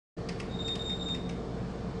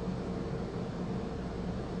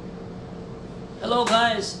Hello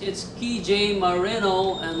guys, it's KJ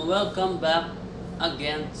Marino and welcome back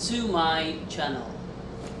again to my channel.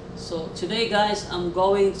 So today guys, I'm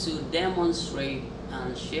going to demonstrate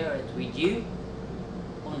and share it with you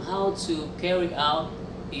on how to carry out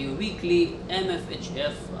a weekly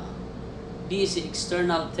MFHF DSC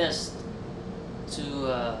external test to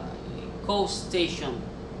a coast station.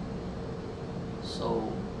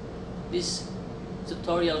 So this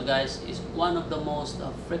tutorial guys is one of the most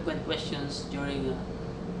frequent questions during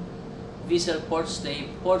vessel port state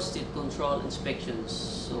control inspections.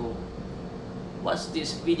 So watch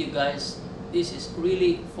this video guys, this is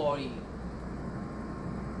really for you.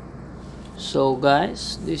 So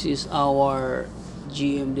guys, this is our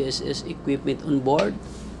GMDSS equipment on board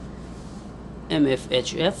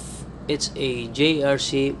MFHF. It's a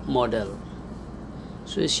JRC model.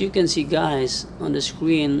 So as you can see guys on the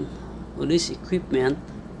screen, on this equipment,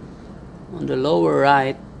 on the lower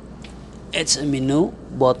right, it's a menu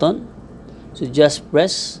button. So just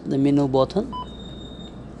press the menu button.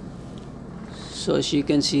 So as you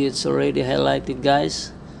can see, it's already highlighted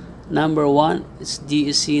guys. Number 1 is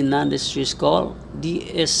DSC non-distress call.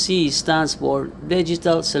 DSC stands for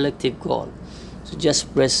digital selective call. So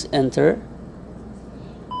just press enter.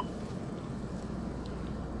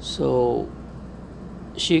 So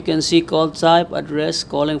as you can see, call type, address,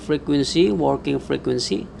 calling frequency, working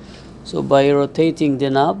frequency. So by rotating the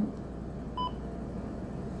knob,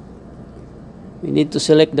 we need to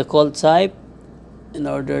select the call type in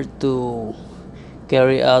order to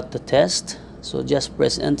carry out the test. So just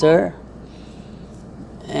press enter,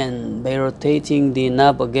 and by rotating the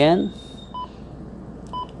knob again,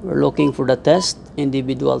 we're looking for the test,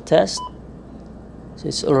 individual test. So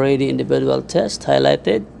it's already individual test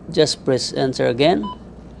highlighted. Just press enter again,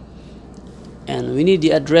 and we need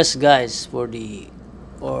the address guys for the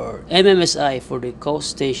MMSI for the coast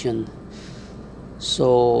station.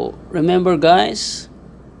 So remember guys,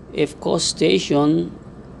 if coast station,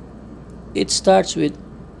 it starts with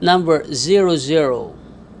number 00.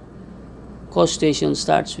 Coast station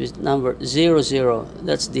starts with number 00.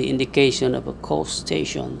 That's the indication of a coast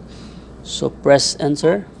station. So press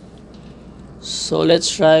enter. So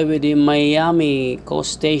let's try with the Miami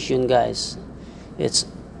coast station guys. It's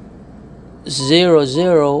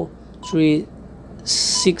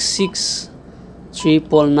 00366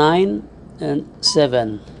 999 and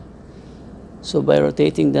 7. So by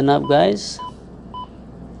rotating the knob guys,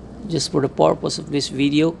 just for the purpose of this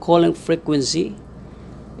video, calling frequency,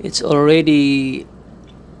 it's already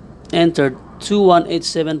entered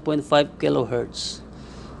 2187.5 kilohertz.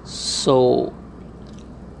 So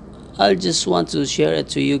I just want to share it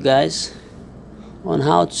to you guys on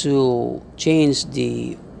how to change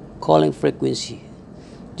the calling frequency.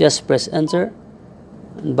 Just press enter,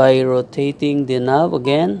 and by rotating the knob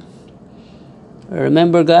again,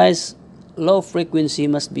 remember guys, low frequency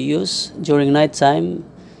must be used during night time.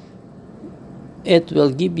 It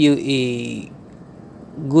will give you a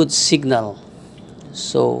good signal.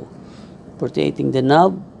 So rotating the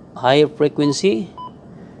knob, higher frequency,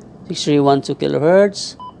 6312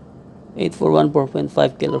 kilohertz,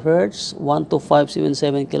 8414.5 kilohertz,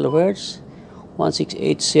 12577 kilohertz,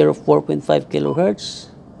 16804.5 kilohertz.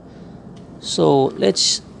 So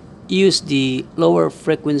let's use the lower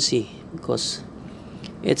frequency because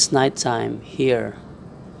it's nighttime here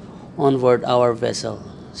on board our vessel.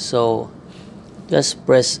 So just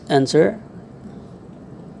press enter.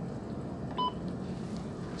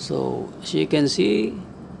 So as you can see,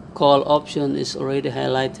 call option is already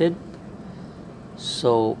highlighted.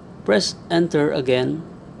 So press enter again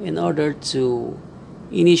in order to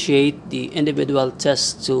initiate the individual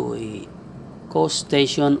test to a coast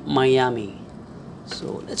station Miami.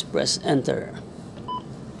 So let's press enter.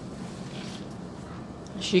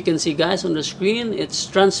 As you can see guys on the screen, it's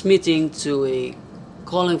transmitting to a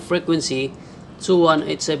calling frequency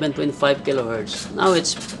 2187.5 kilohertz. Now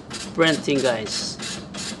it's printing guys.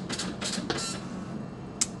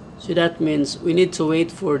 So that means we need to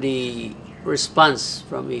wait for the response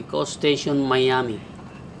from a coast station Miami.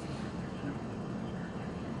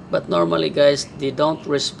 But normally guys, they don't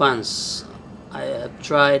respond. I have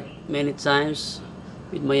tried many times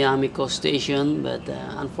with Miami coast station, but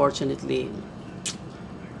unfortunately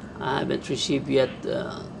I haven't received yet.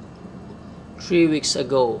 3 weeks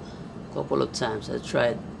ago, a couple of times I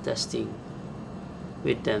tried testing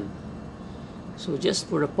with them. So just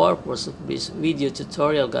for the purpose of this video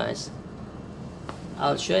tutorial guys,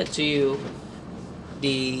 I'll show it to you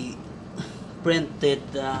the printed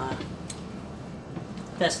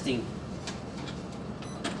testing.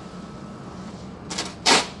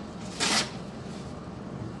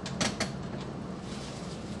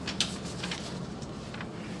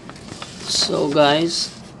 So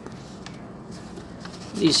guys,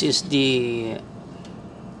 this is the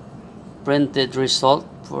printed result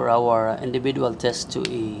for our individual test to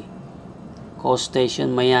a coast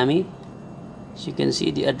station Miami. As you can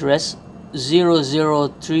see, the address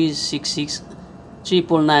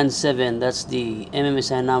 00366-997, that's the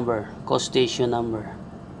MMSI number, coast station number.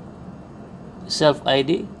 Self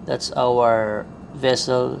ID, that's our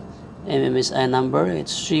vessel MMSI number,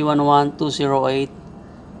 it's 311-208-000.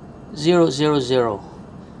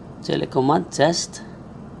 Telecommand test,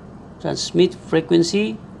 transmit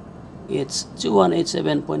frequency, it's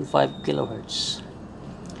 2187.5 kilohertz.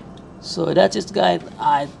 So that's it guys,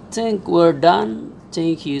 I think we're done.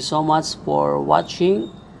 Thank you so much for watching,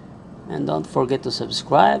 and don't forget to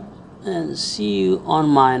subscribe, and see you on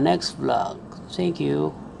my next vlog. Thank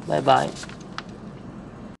you, bye bye.